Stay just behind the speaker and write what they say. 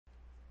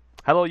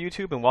Hello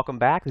YouTube and welcome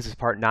back. This is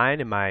part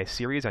 9 in my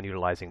series on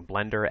utilizing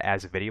Blender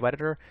as a video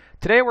editor.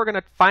 Today we're going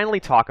to finally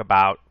talk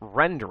about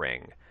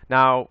rendering.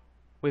 Now,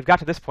 we've got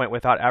to this point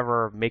without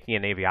ever making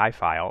an AVI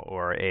file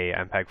or a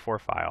MPEG-4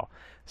 file.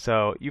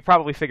 So you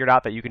probably figured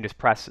out that you can just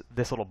press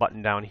this little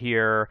button down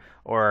here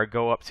or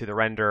go up to the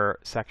render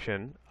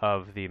section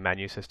of the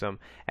menu system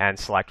and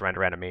select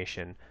render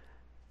animation.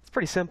 It's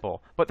pretty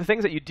simple, but the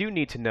things that you do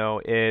need to know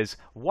is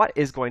what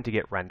is going to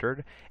get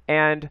rendered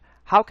and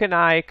how can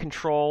I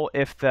control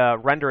if the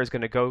render is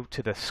going to go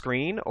to the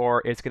screen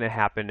or it's going to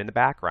happen in the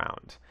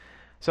background.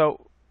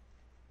 So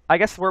I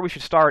guess where we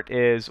should start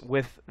is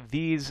with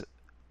these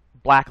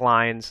black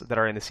lines that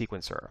are in the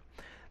sequencer.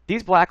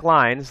 These black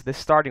lines, this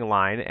starting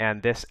line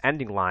and this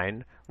ending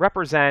line,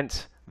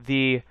 represent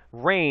the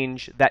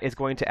range that is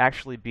going to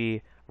actually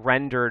be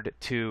rendered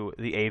to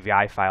the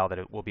AVI file that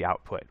it will be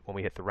output when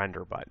we hit the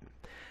render button.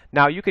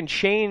 Now you can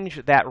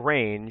change that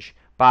range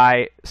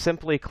by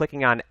simply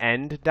clicking on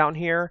end down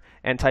here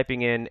and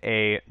typing in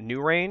a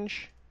new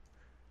range.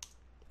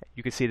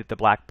 You can see that the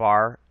black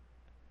bar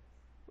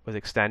was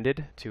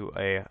extended to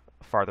a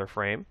farther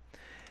frame.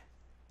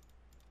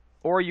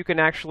 Or you can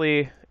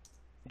actually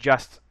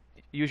just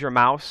use your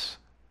mouse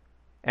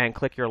and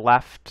click your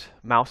left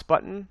mouse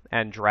button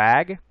and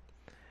drag,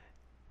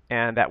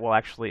 and that will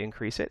actually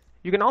increase it.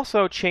 You can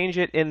also change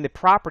it in the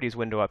properties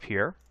window up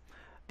here.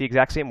 The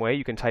exact same way.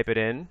 You can type it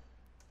in.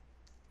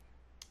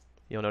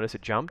 You'll notice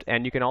it jumped,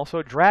 and you can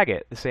also drag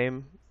it the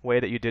same way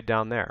that you did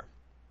down there.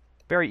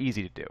 Very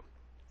easy to do.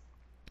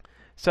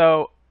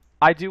 So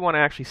I do want to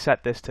actually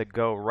set this to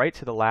go right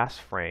to the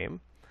last frame.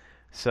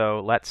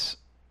 So that's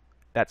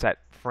at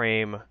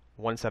frame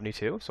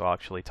 172. So I'll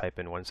actually type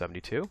in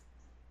 172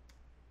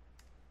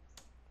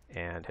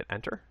 and hit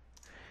enter.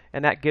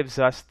 And that gives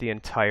us the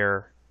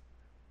entire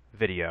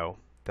video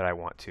that I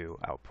want to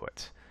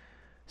output.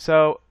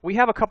 So we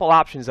have a couple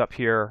options up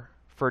here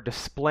for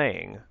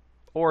displaying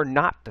or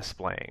not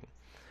displaying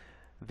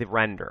the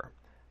render.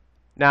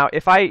 Now,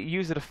 if I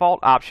use the default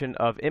option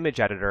of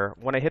image editor,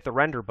 when I hit the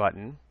render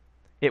button,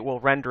 it will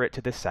render it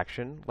to this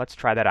section. Let's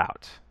try that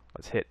out.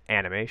 Let's hit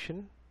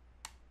animation.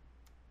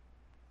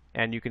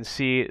 And you can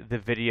see the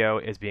video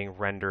is being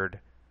rendered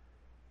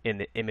in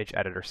the image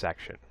editor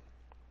section.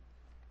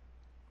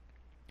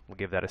 We'll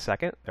give that a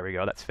second. There we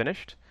go, that's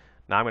finished.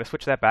 Now I'm going to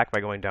switch that back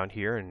by going down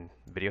here in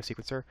video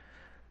sequencer.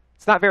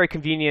 It's not very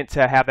convenient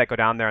to have that go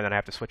down there and then I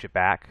have to switch it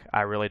back.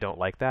 I really don't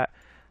like that.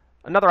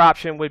 Another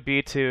option would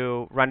be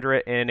to render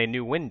it in a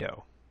new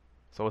window.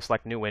 So we'll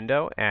select new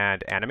window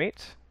and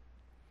animate.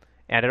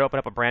 And it'll open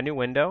up a brand new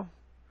window.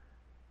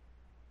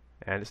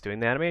 And it's doing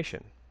the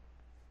animation.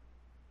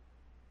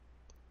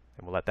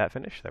 And we'll let that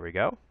finish. There we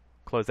go.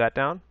 Close that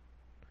down.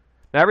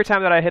 Now every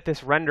time that I hit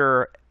this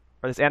render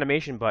or this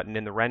animation button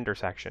in the render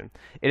section,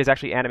 it is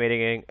actually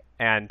animating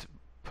and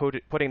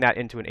putting that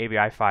into an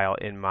AVI file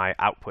in my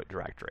output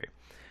directory.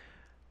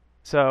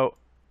 So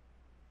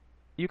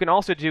you can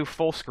also do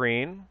full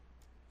screen.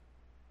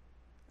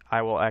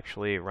 I will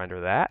actually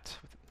render that.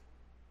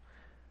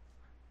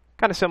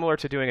 Kind of similar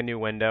to doing a new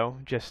window,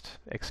 just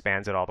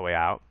expands it all the way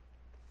out.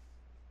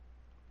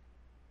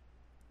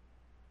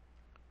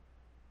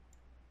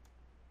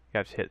 You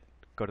have to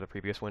go to the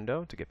previous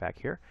window to get back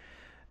here.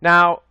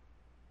 Now,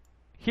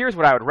 here's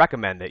what I would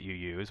recommend that you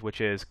use, which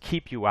is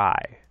Keep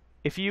UI.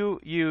 If you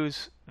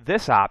use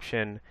this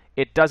option,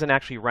 it doesn't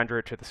actually render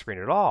it to the screen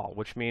at all,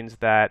 which means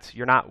that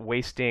you're not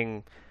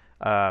wasting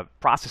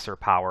processor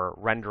power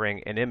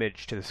rendering an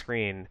image to the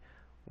screen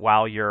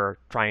while you're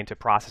trying to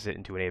process it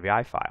into an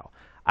AVI file.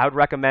 I would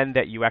recommend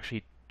that you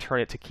actually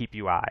turn it to Keep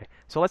UI.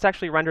 So let's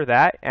actually render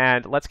that,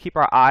 and let's keep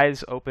our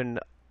eyes open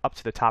up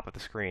to the top of the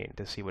screen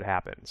to see what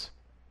happens.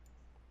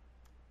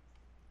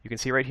 You can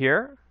see right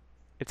here,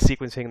 it's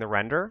sequencing the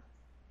render.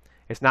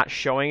 It's not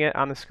showing it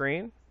on the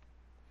screen.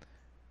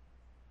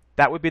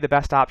 That would be the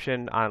best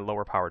option on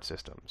lower powered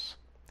systems.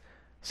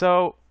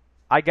 So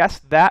I guess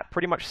that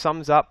pretty much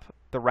sums up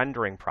the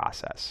rendering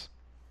process.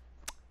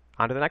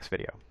 On to the next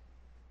video.